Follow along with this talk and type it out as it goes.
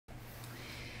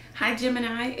Hi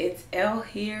Gemini, it's Elle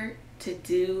here to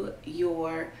do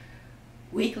your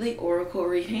weekly oracle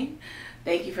reading.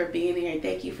 Thank you for being here.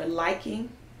 Thank you for liking,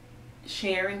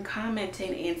 sharing,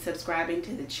 commenting, and subscribing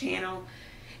to the channel.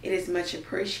 It is much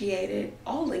appreciated.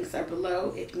 All links are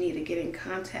below if you need to get in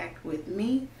contact with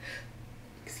me.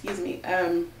 Excuse me.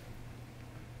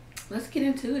 Let's get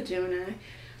into it, Gemini.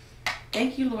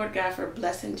 Thank you, Lord God, for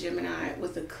blessing Gemini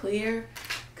with a clear,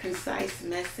 concise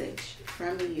message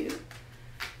from you.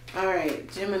 All right,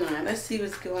 Gemini, let's see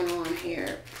what's going on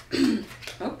here.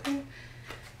 Okay.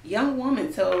 Young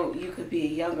woman, so you could be a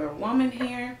younger woman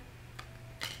here.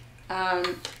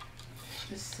 Let's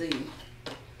see.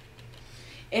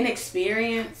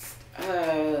 Inexperienced,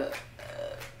 a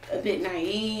bit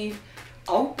naive,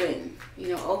 open,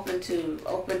 open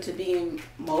to being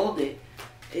molded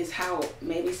is how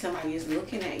maybe somebody is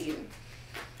looking at you.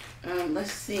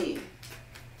 Let's see.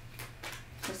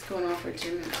 What's going on for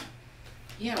Gemini?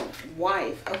 Yeah,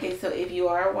 wife. Okay, so if you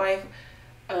are a wife,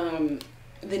 then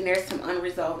there's some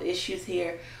unresolved issues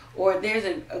here, or there's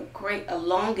a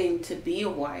longing to be a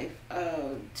wife,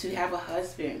 to have a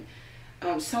husband.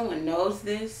 Someone knows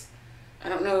this. I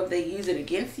don't know if they use it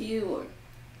against you,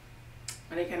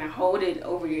 or they kind of hold it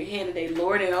over your head, or they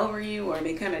lord it over you, or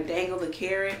they kind of dangle the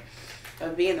carrot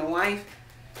of being a wife,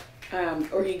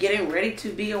 or you're getting ready to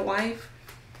be a wife.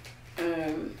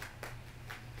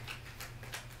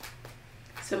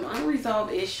 Some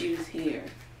unresolved issues here.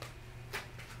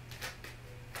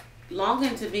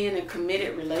 Longing to be in a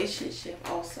committed relationship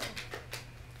also.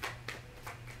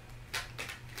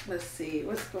 Let's see,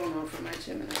 what's going on for my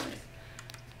Geminis?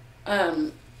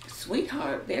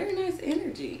 Sweetheart, very nice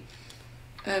energy.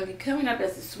 You're coming up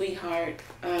as a sweetheart.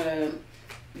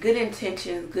 Good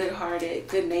intentions, good-hearted,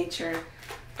 good nature.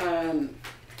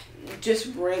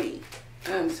 Just ready.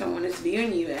 Someone is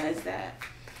viewing you as that.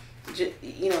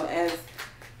 As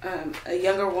a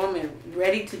younger woman,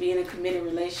 ready to be in a committed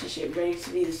relationship, ready to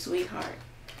be the sweetheart.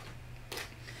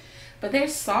 But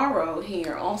there's sorrow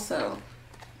here also.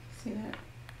 See that?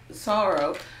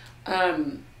 Sorrow. I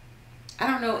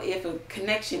don't know if a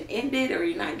connection ended or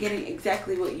you're not getting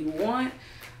exactly what you want.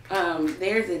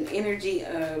 There's an energy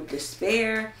of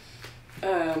despair,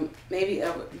 maybe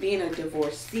of being a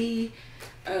divorcee,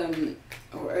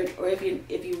 or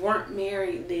if you weren't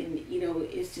married, then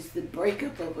it's just the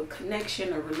breakup of a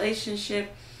connection or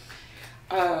relationship.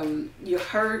 You're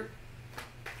hurt.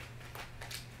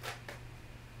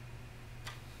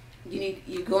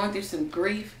 You're going through some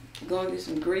grief,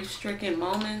 grief-stricken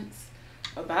moments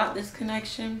about this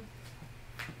connection.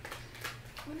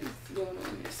 What is going on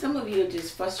here? Some of you are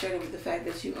just frustrated with the fact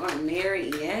that you aren't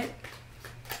married yet,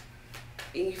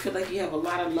 and you feel like you have a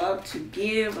lot of love to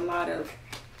give, a lot of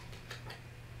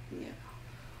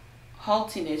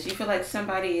haughtiness. You feel like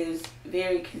somebody is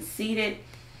very conceited,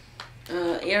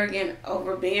 arrogant,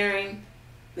 overbearing.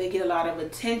 They get a lot of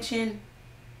attention.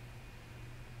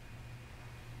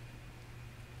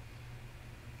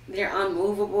 They're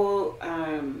unmovable.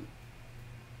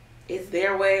 It's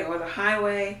their way or the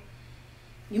highway.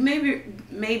 You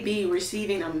may be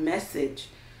receiving a message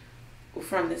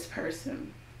from this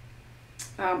person,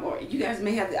 or you guys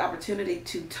may have the opportunity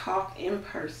to talk in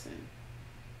person.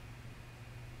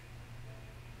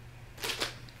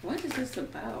 What is this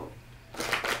about?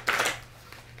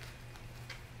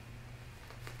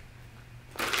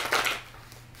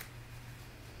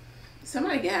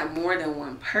 Somebody can have more than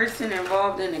one person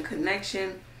involved in a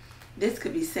connection. This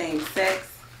could be same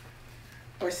sex,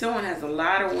 or someone has a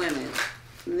lot of women.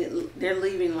 They're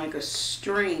leaving like a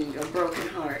string of broken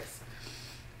hearts.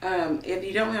 If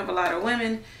you don't have a lot of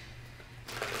women,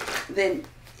 then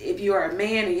if you are a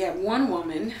man and you have one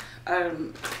woman,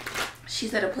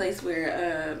 she's at a place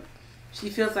where she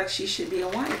feels like she should be a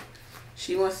wife.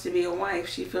 She wants to be a wife.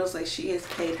 She feels like she has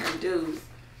paid her dues.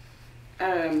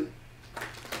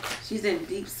 She's in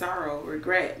deep sorrow,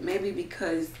 regret, maybe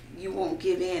because you won't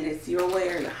give in. It's your way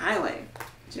or the highway,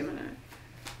 Gemini.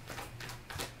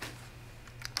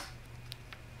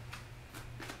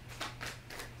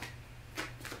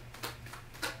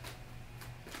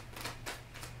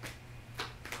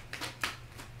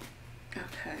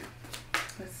 Okay,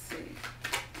 let's see.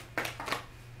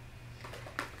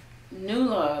 New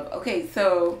love. Okay,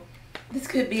 so this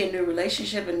could be a new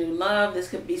relationship, a new love. This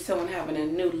could be someone having a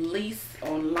new lease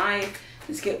on life.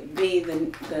 This could be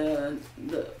the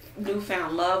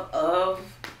newfound love of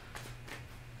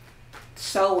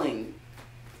sewing,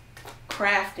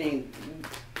 crafting,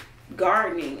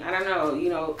 gardening. I don't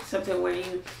know, something where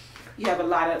you have a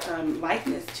lot of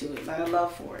likeness to it, a lot of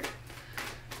love for it.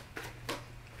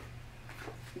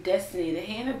 Destiny. The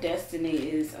hand of destiny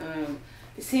is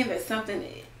seeing that something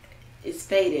it's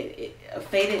fated. A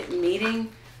fated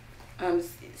meeting.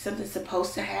 Something's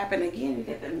supposed to happen. Again, you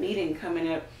get the meeting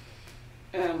coming up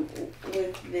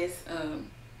with this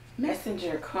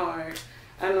messenger card.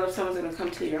 I don't know if someone's going to come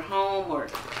to your home or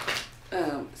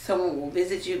someone will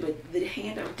visit you, but the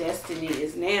hand of destiny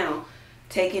is now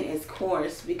taking its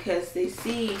course because they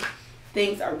see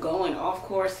things are going off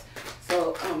course.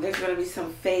 So there's going to be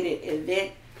some fated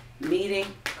event, meeting,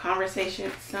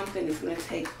 conversation. Something is going to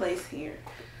take place here.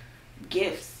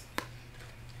 Gifts.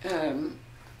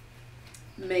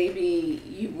 Maybe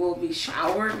you will be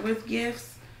showered with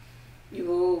gifts. You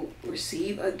will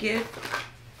receive a gift.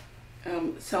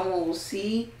 Someone will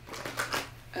see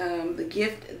the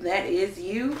gift that is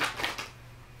you.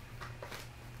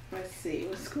 Let's see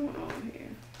what's going on here.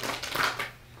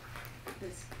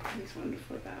 This one to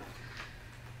flip out.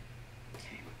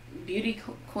 Okay. Beauty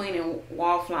queen and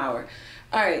wallflower.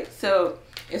 All right, so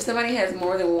if somebody has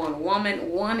more than one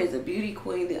woman, one is a beauty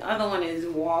queen, the other one is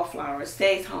wallflower,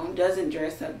 stays home, doesn't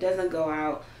dress up, doesn't go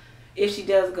out. If she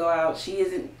does go out, she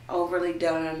isn't overly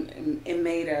done and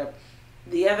made up.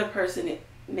 The other person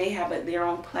may have their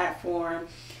own platform,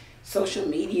 social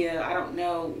media, I don't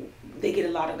know. They get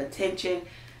a lot of attention.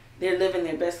 They're living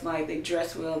their best life. They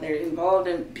dress well. They're involved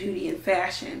in beauty and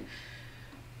fashion.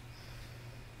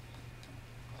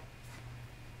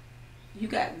 You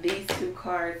got these two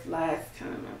cards last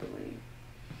time, I believe.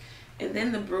 And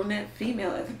then the brunette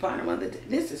female at the bottom of the...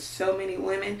 This is so many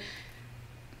women.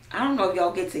 I don't know if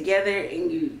y'all get together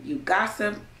and you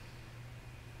gossip.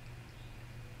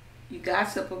 You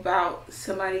gossip about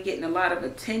somebody getting a lot of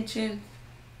attention.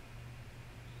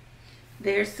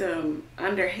 There's some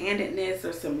underhandedness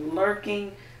or some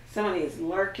lurking. Somebody is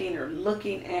lurking or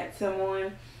looking at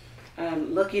someone.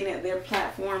 Looking at their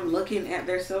platform. Looking at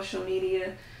their social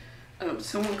media.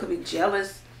 Someone could be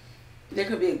jealous. There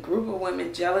could be a group of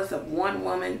women jealous of one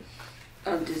woman.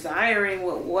 Desiring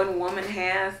what one woman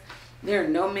has. There are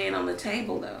no men on the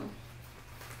table though.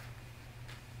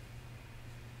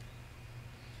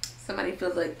 Somebody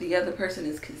feels like the other person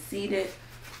is conceited,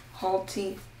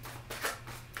 haughty.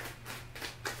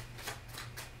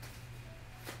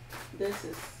 This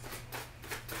is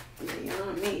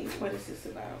beyond me. What is this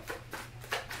about?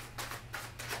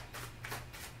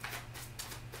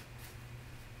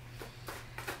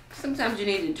 Sometimes you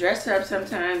need to dress up.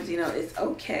 Sometimes, you know, it's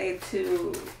okay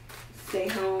to stay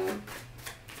home.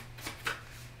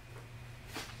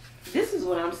 This is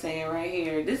what I'm saying right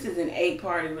here. This is an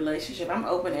 8-party relationship. I'm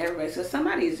open to everybody. So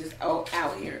somebody is just out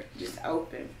here, just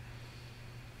open.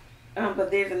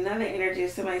 But there's another energy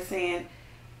of somebody saying,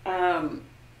 I'm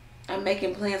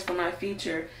making plans for my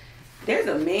future. There's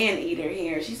a man eater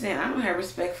here. She's saying, I don't have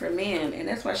respect for men. And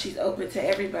that's why she's open to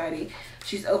everybody.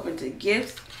 She's open to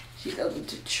gifts. She's open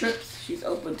to trips. She's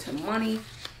open to money.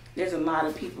 There's a lot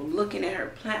of people looking at her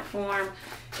platform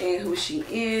and who she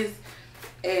is.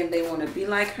 And they want to be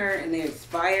like her. And they're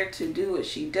inspired to do what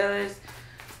she does.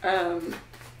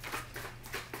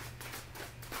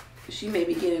 She may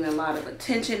be getting a lot of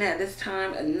attention at this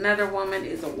time. Another woman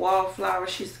is a wallflower.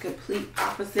 She's the complete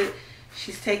opposite.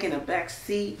 She's taking a back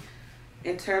seat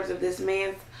in terms of this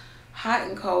man's hot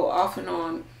and cold, off and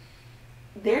on.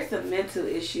 There's some mental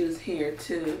issues here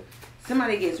too.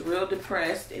 Somebody gets real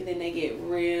depressed and then they get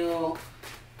real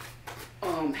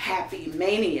happy.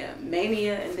 Mania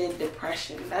and then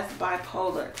depression. That's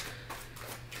bipolar.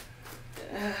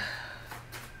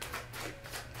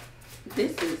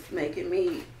 This is making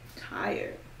me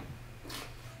tired.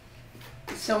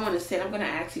 Someone has said, I'm going to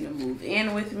ask you to move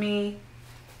in with me.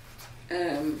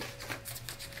 I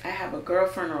have a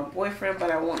girlfriend or a boyfriend,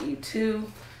 but I want you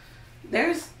to.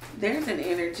 There's an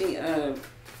energy of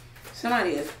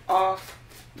somebody is off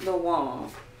the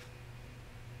wall.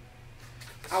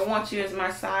 I want you as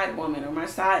my side woman or my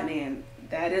side man.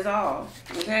 That is all.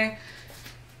 Okay?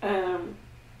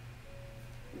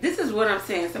 This is what I'm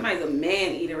saying. Somebody's a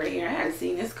man eater right here. I haven't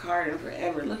seen this card in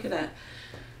forever. Look at that.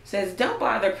 Says, don't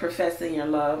bother professing your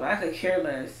love. I could care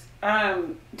less.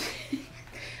 I'm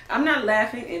not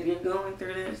laughing if you're going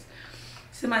through this.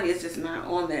 Somebody is just not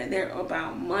on that. They're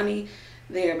about money.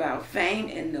 They're about fame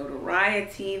and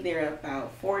notoriety. They're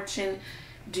about fortune.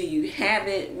 Do you have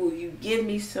it? Will you give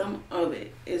me some of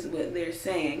it? Is what they're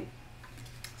saying.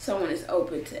 Someone is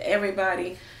open to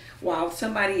everybody. While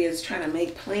somebody is trying to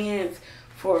make plans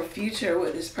for a future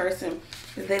with this person,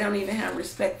 they don't even have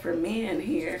respect for men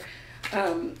here.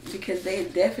 Because they're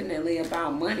definitely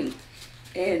about money.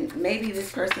 And maybe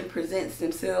this person presents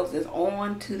themselves as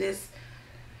on to this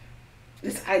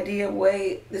idea of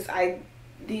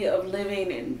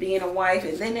living and being a wife,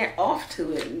 and then they're off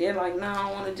to it, and they're like, no, I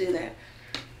don't want to do that.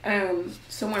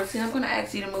 Someone said, I'm going to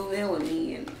ask you to move in with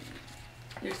me, and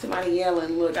There's somebody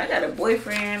yelling, look, I got a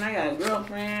boyfriend, I got a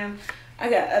girlfriend, I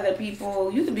got other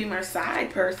people. You could be my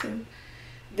side person.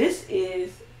 This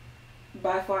is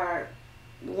by far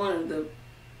one of the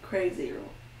crazier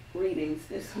readings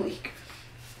this week.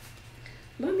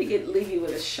 Let me leave you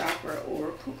with a chakra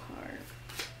oracle card.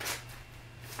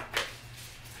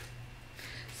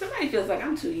 Somebody feels like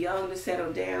I'm too young to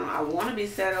settle down. I want to be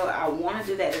settled. I want to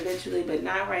do that eventually, but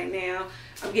not right now.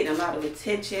 I'm getting a lot of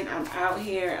attention. I'm out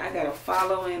here. I got a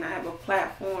following. I have a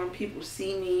platform. People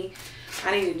see me.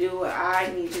 I need to do what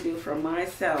I need to do for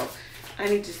myself. I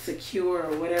need to secure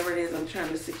whatever it is I'm trying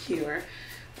to secure.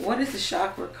 What is the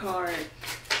chakra card?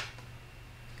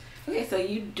 Okay, so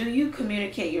you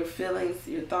communicate your feelings,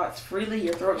 your thoughts freely,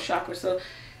 your throat chakra. So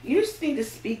you just need to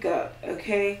speak up,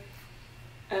 okay?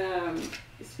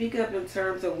 Speak up in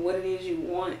terms of what it is you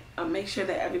want. Make sure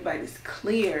that everybody's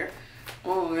clear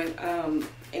on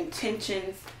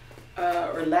intentions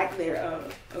or lack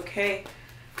thereof, okay?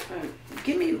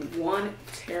 Give me one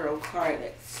tarot card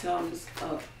that sums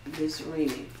up this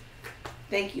reading.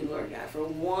 Thank you, Lord God, for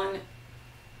one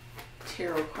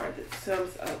tarot card that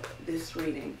sums up this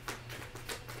reading.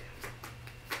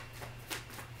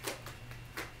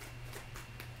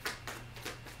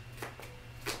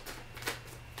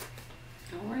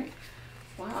 All right.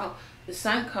 Wow. The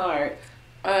Sun card.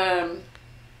 I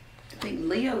think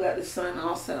Leo got the Sun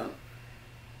also.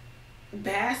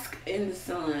 Bask in the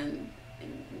sun.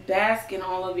 Bask in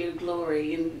all of your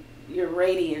glory and your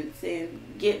radiance, and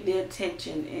get the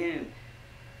attention, and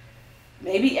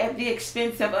maybe at the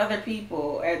expense of other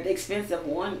people, at the expense of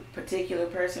one particular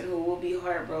person who will be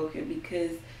heartbroken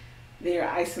because they're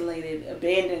isolated,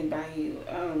 abandoned by you,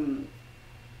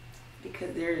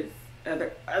 because there's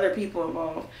other people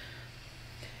involved.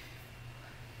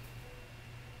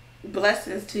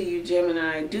 Blessings to you,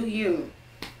 Gemini. Do you.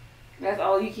 That's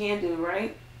all you can do,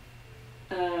 right?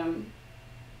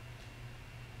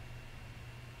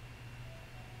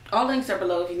 All links are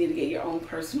below if you need to get your own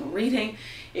personal reading.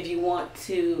 If you want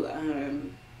to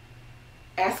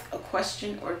ask a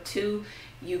question or two,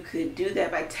 you could do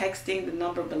that by texting the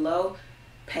number below,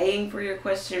 paying for your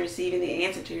question, receiving the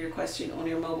answer to your question on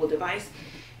your mobile device.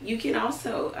 You can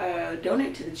also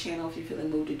donate to the channel if you're feeling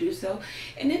moved to do so.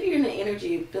 And if you're in the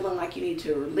energy of feeling like you need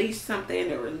to release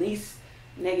something or release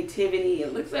negativity,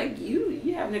 it looks like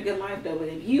you're having a good life though. But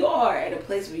if you are at a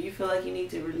place where you feel like you need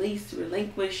to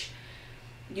relinquish,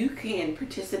 you can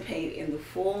participate in the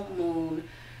full moon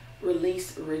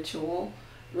release ritual.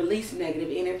 Release negative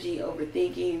energy,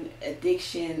 overthinking,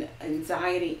 addiction,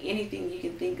 anxiety, anything you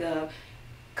can think of.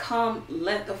 Come,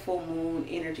 let the full moon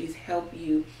energies help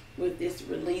you with this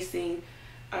releasing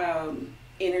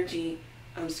energy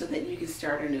so that you can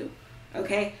start anew.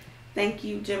 Okay? Thank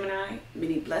you, Gemini.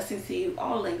 Many blessings to you.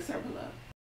 All links are below.